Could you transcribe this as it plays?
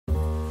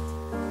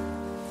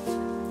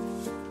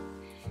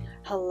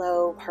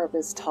Hello,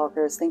 Purpose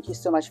Talkers. Thank you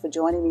so much for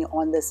joining me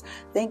on this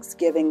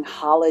Thanksgiving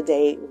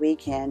holiday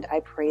weekend.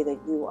 I pray that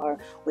you are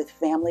with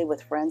family,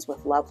 with friends,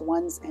 with loved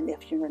ones. And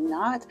if you're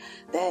not,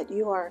 that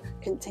you are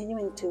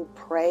continuing to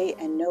pray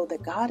and know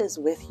that God is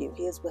with you.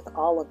 He is with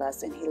all of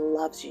us and He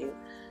loves you.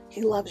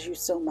 He loves you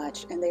so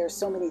much. And there are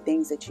so many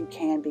things that you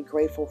can be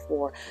grateful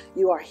for.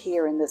 You are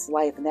here in this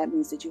life, and that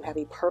means that you have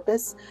a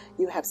purpose,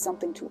 you have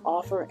something to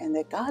offer, and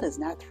that God is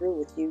not through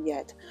with you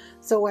yet.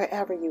 So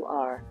wherever you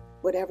are,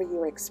 whatever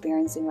you're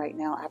experiencing right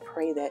now, I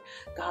pray that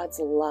God's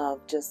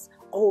love just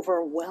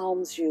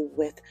overwhelms you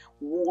with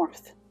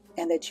warmth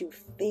and that you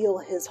feel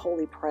His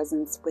holy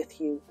presence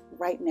with you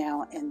right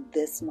now in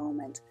this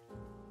moment.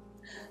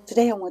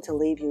 Today, I want to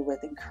leave you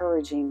with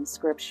encouraging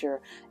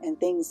scripture and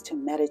things to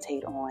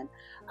meditate on.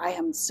 I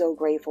am so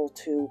grateful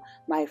to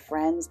my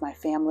friends, my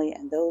family,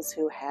 and those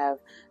who have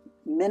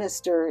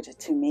ministered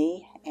to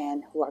me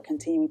and who are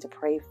continuing to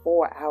pray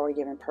for Our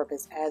Given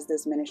Purpose as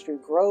this ministry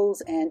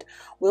grows and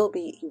will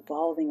be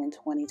evolving in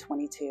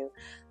 2022.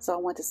 So I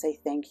want to say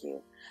thank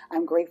you.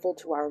 I'm grateful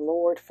to our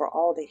Lord for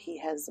all that He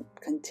has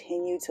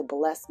continued to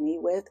bless me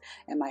with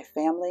and my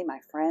family, my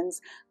friends,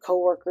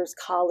 co-workers,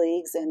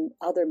 colleagues, and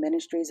other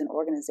ministries and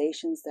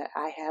organizations that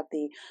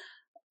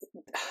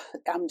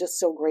I'm just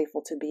so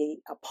grateful to be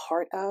a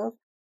part of.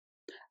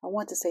 I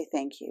want to say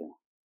thank you.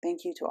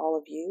 Thank you to all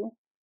of you.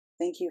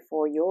 Thank you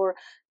for your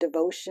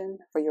devotion,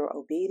 for your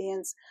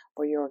obedience,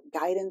 for your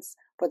guidance,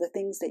 for the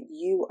things that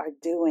you are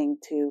doing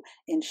to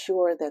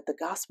ensure that the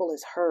gospel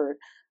is heard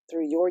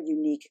through your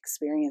unique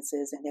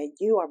experiences and that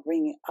you are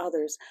bringing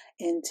others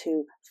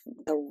into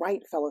the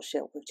right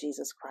fellowship with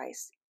Jesus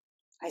Christ.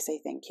 I say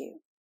thank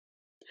you.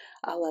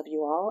 I love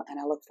you all,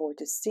 and I look forward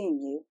to seeing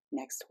you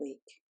next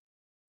week.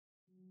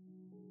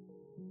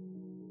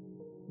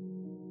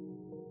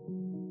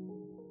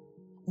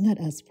 Let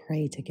us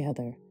pray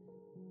together.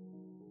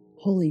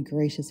 Holy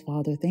gracious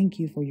Father, thank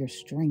you for your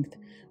strength.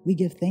 We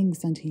give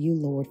thanks unto you,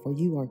 Lord, for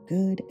you are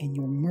good and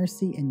your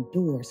mercy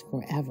endures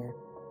forever.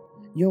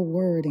 Your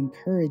word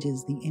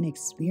encourages the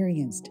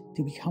inexperienced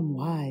to become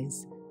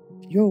wise.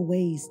 Your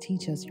ways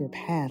teach us your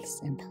paths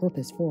and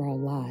purpose for our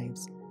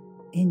lives.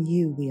 In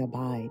you we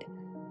abide.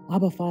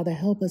 Abba, Father,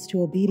 help us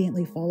to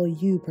obediently follow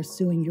you,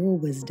 pursuing your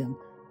wisdom.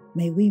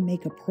 May we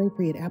make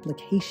appropriate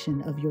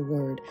application of your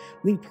word.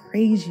 We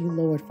praise you,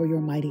 Lord, for your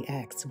mighty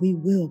acts. We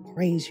will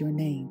praise your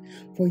name,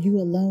 for you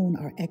alone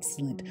are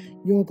excellent.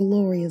 Your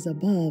glory is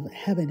above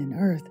heaven and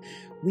earth.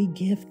 We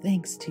give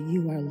thanks to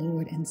you, our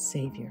Lord and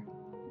Savior.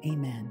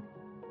 Amen.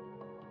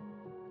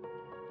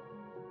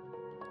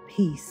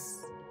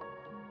 Peace.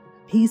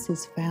 Peace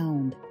is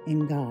found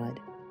in God.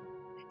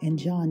 In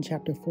John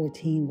chapter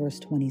 14, verse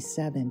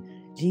 27,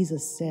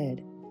 Jesus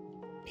said,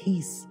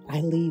 "Peace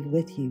I leave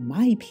with you,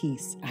 my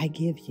peace I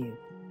give you.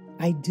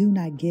 I do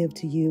not give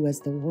to you as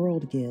the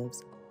world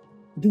gives.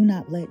 Do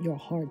not let your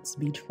hearts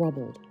be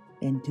troubled,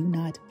 and do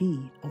not be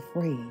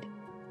afraid."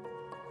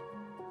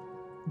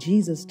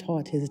 Jesus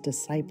taught his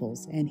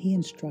disciples, and he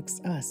instructs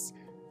us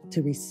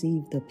to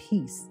receive the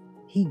peace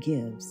he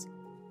gives.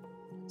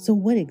 So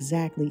what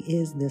exactly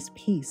is this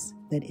peace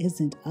that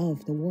isn't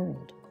of the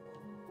world?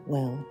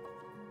 Well,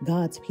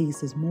 God's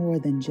peace is more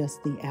than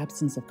just the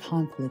absence of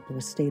conflict or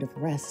a state of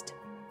rest.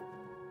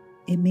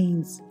 It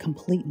means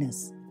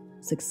completeness,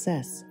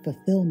 success,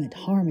 fulfillment,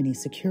 harmony,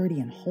 security,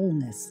 and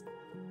wholeness.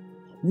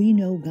 We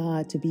know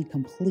God to be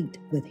complete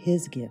with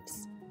His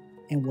gifts,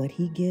 and what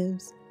He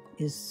gives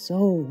is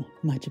so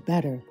much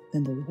better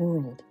than the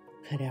world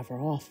could ever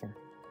offer.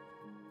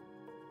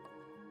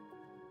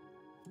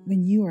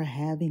 When you are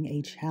having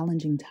a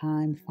challenging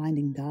time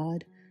finding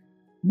God,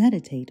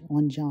 meditate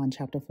on John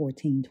chapter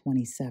 14,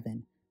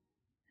 27.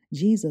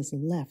 Jesus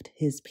left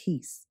His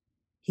peace.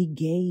 He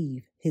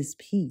gave His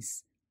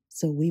peace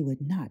so we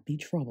would not be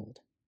troubled.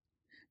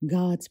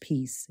 God's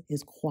peace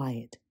is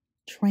quiet,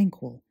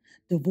 tranquil,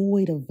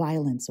 devoid of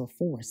violence or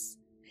force.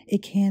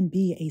 It can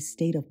be a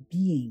state of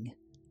being.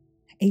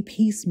 A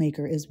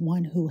peacemaker is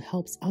one who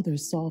helps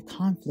others solve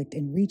conflict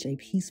and reach a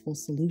peaceful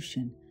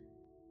solution.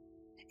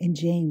 In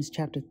James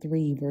chapter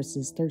 3,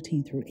 verses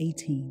 13 through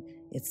 18,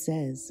 it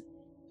says,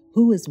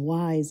 "Who is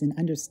wise and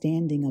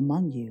understanding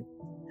among you?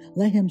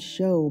 Let him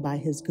show by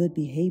his good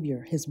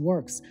behavior his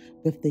works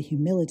with the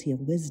humility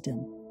of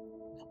wisdom.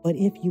 But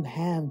if you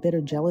have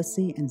bitter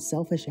jealousy and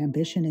selfish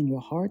ambition in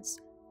your hearts,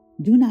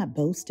 do not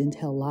boast and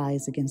tell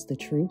lies against the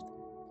truth.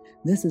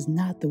 This is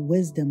not the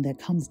wisdom that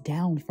comes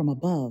down from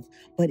above,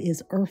 but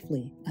is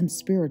earthly,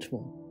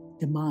 unspiritual,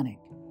 demonic.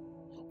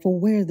 For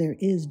where there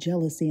is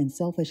jealousy and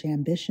selfish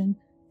ambition,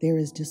 there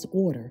is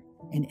disorder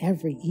and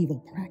every evil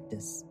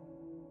practice.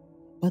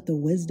 But the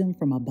wisdom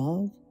from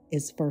above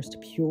is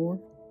first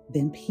pure,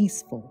 then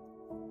peaceful,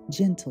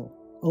 gentle,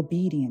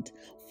 obedient,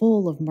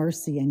 full of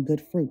mercy and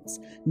good fruits,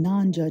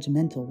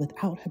 non-judgmental,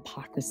 without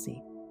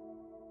hypocrisy.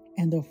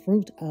 And the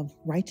fruit of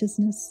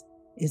righteousness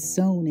is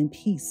sown in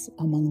peace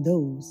among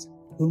those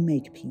who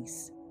make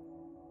peace."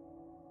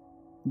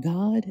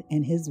 God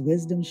and His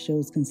wisdom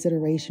shows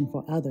consideration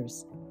for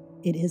others.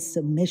 It is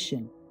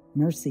submission,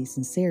 mercy,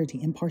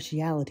 sincerity,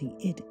 impartiality.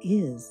 It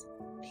is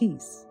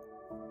peace.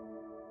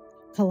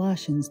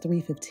 Colossians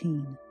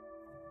 3:15.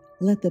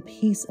 Let the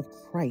peace of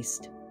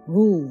Christ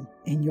rule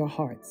in your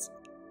hearts,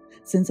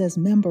 since as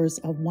members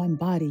of one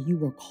body you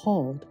were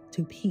called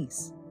to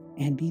peace,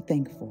 and be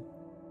thankful.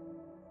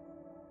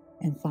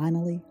 And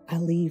finally, I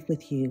leave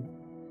with you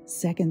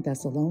 2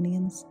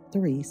 Thessalonians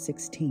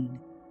 3:16.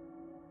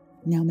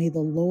 Now may the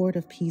Lord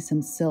of peace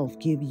himself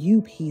give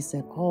you peace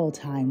at all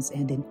times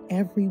and in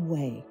every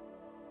way.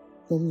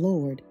 The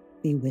Lord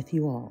be with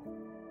you all.